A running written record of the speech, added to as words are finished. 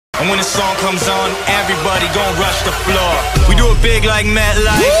when the song comes on, everybody gon' rush the floor. We do it big like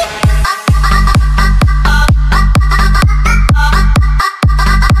MetLife.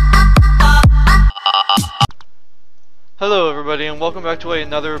 Hello everybody and welcome back to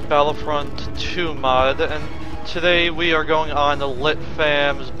another Battlefront 2 mod, and today we are going on the Lit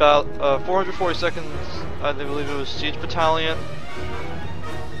Fam's 442nd, I believe it was Siege Battalion.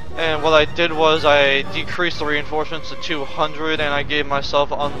 And what I did was I decreased the reinforcements to 200 and I gave myself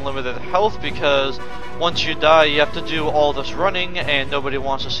unlimited health because once you die you have to do all this running and nobody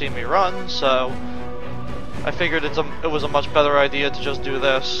wants to see me run, so I figured it was a much better idea to just do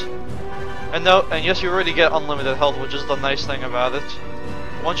this. And yes, you already get unlimited health, which is the nice thing about it.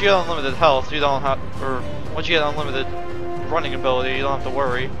 Once you get unlimited health, you don't have, or once you get unlimited running ability, you don't have to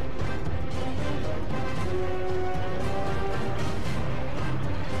worry.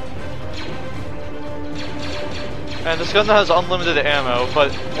 And this gun has unlimited ammo,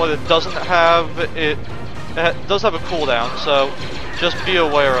 but what it doesn't have, it does have a cooldown, so just be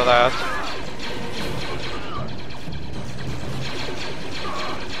aware of that.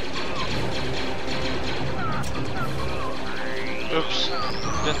 Oops,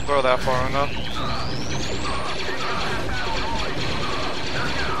 didn't throw that far enough.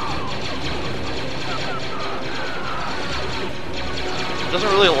 It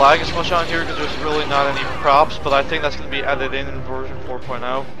doesn't really lag as much on here because there's really not any props, but I think that's going to be added in version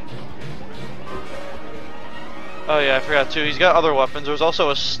 4.0. Oh yeah, I forgot too, he's got other weapons. There's also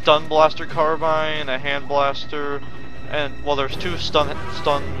a stun blaster carbine, a hand blaster, and, well, there's 2 stun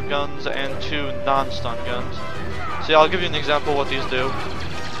guns and 2 non-stun guns. See, I'll give you an example of what these do.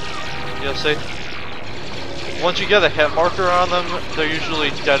 Yeah, see? Once you get a hit marker on them, they're usually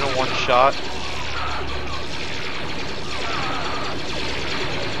dead in one shot.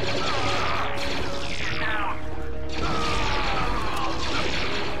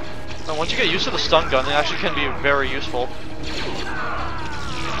 And once you get used to the stun gun, it actually can be very useful.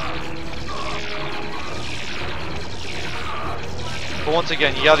 But once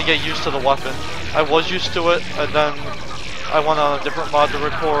again, you gotta get used to the weapon. I was used to it, and then I went on a different mod to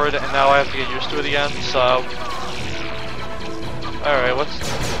record, and now I have to get used to it again, so... Alright, what's...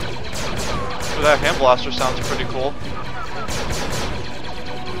 Ooh, that hand blaster sounds pretty cool.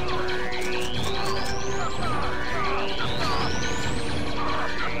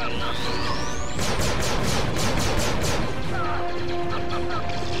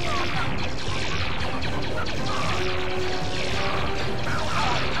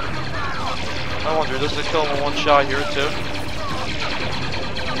 I wonder, does it kill him in one shot here too?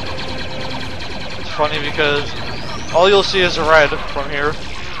 It's funny because all you'll see is red from here.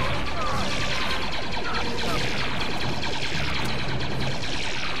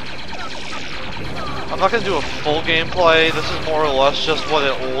 I'm not going to do a full gameplay, this is more or less just what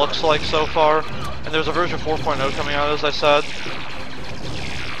it looks like so far. And there's a version 4.0 coming out, as I said.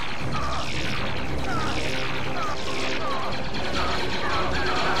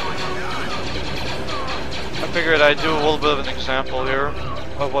 I figured I'd do a little bit of an example here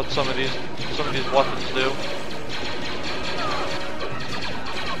of what some of these weapons do.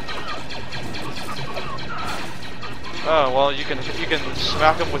 Oh well, you can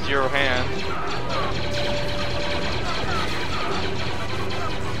smack them with your hand.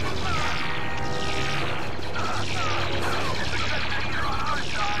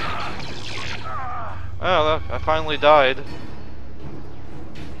 Oh, look, I finally died.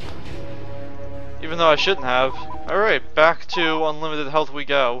 Even though I shouldn't have. Alright, back to unlimited health we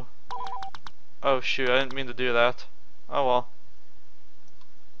go. Oh shoot, I didn't mean to do that. Oh well.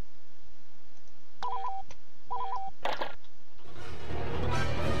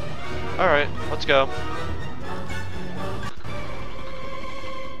 Alright, let's go.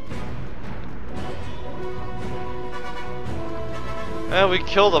 Yeah, we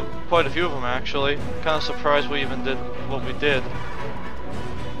killed quite a few of them actually. Kind of surprised we even did what we did.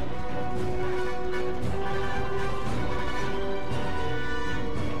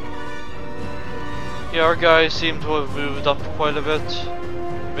 Yeah, our guys seem to have moved up quite a bit.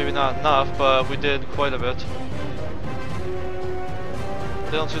 Maybe not enough, but we did quite a bit.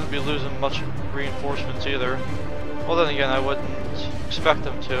 They don't seem to be losing much reinforcements either. Well, then again, I wouldn't expect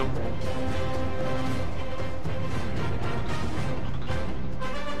them to.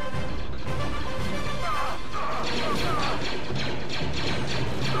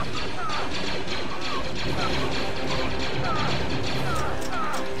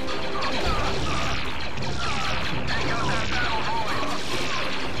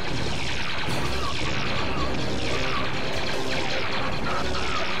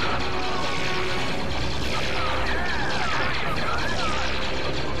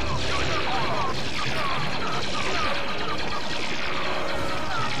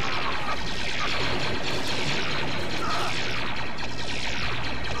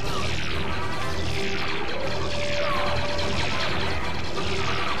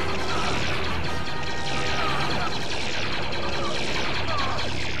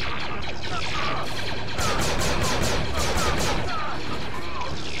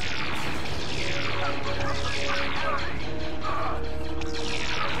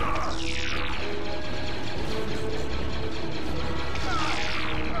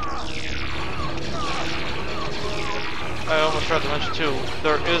 forgot to mention too,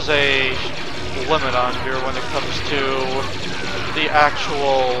 there is a limit on here when it comes to the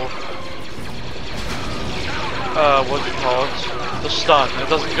actual, what do you call it? The stun. It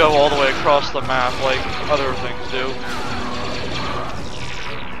doesn't go all the way across the map like other things do.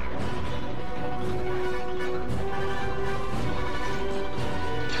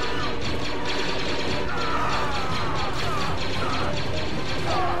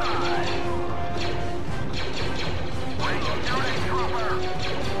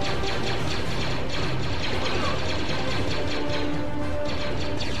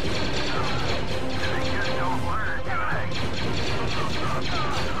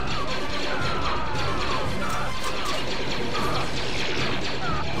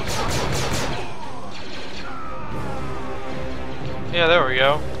 Yeah, there we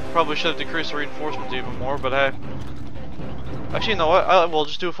go. Probably should have decreased the reinforcements even more, but hey. Actually, you know what? I will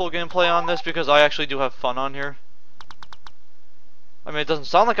just do a full gameplay on this because I actually do have fun on here. I mean, it doesn't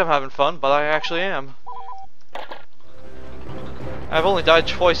sound like I'm having fun, but I actually am. I've only died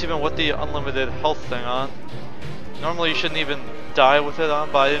twice even with the unlimited health thing on. Normally you shouldn't even die with it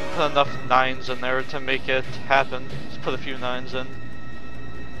on, but I didn't put enough 9s in there to make it happen. Just put a few 9s in.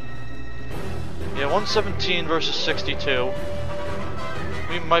 Yeah, 117 versus 62.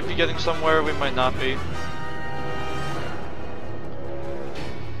 We might be getting somewhere, we might not be.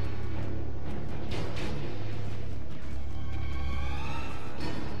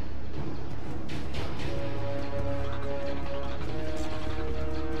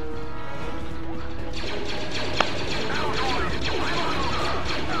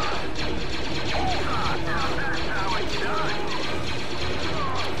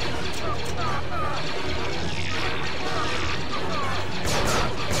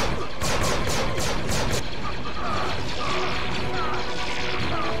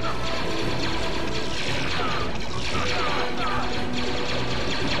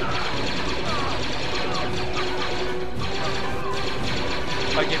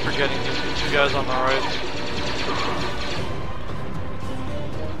 I keep forgetting these two guys on the right.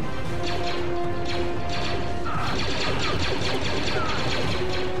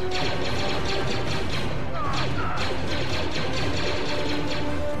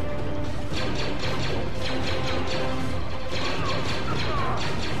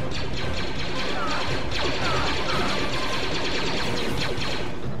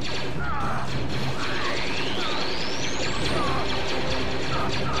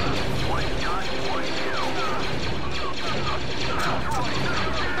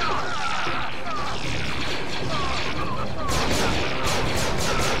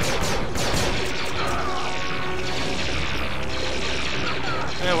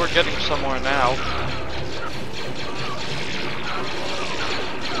 Yeah, we're getting somewhere now.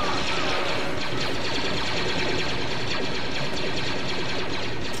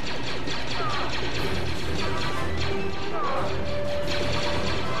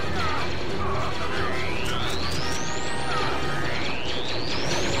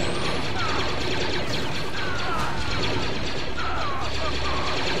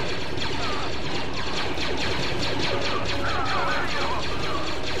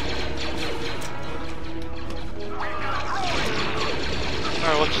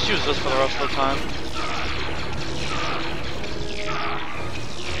 Alright, let's just use this for the rest of the time.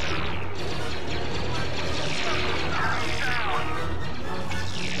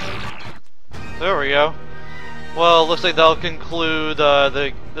 There we go. Well, looks like that'll conclude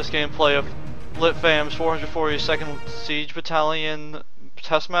this gameplay of LitFam's 442nd Siege Battalion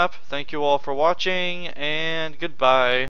test map. Thank you all for watching, and goodbye.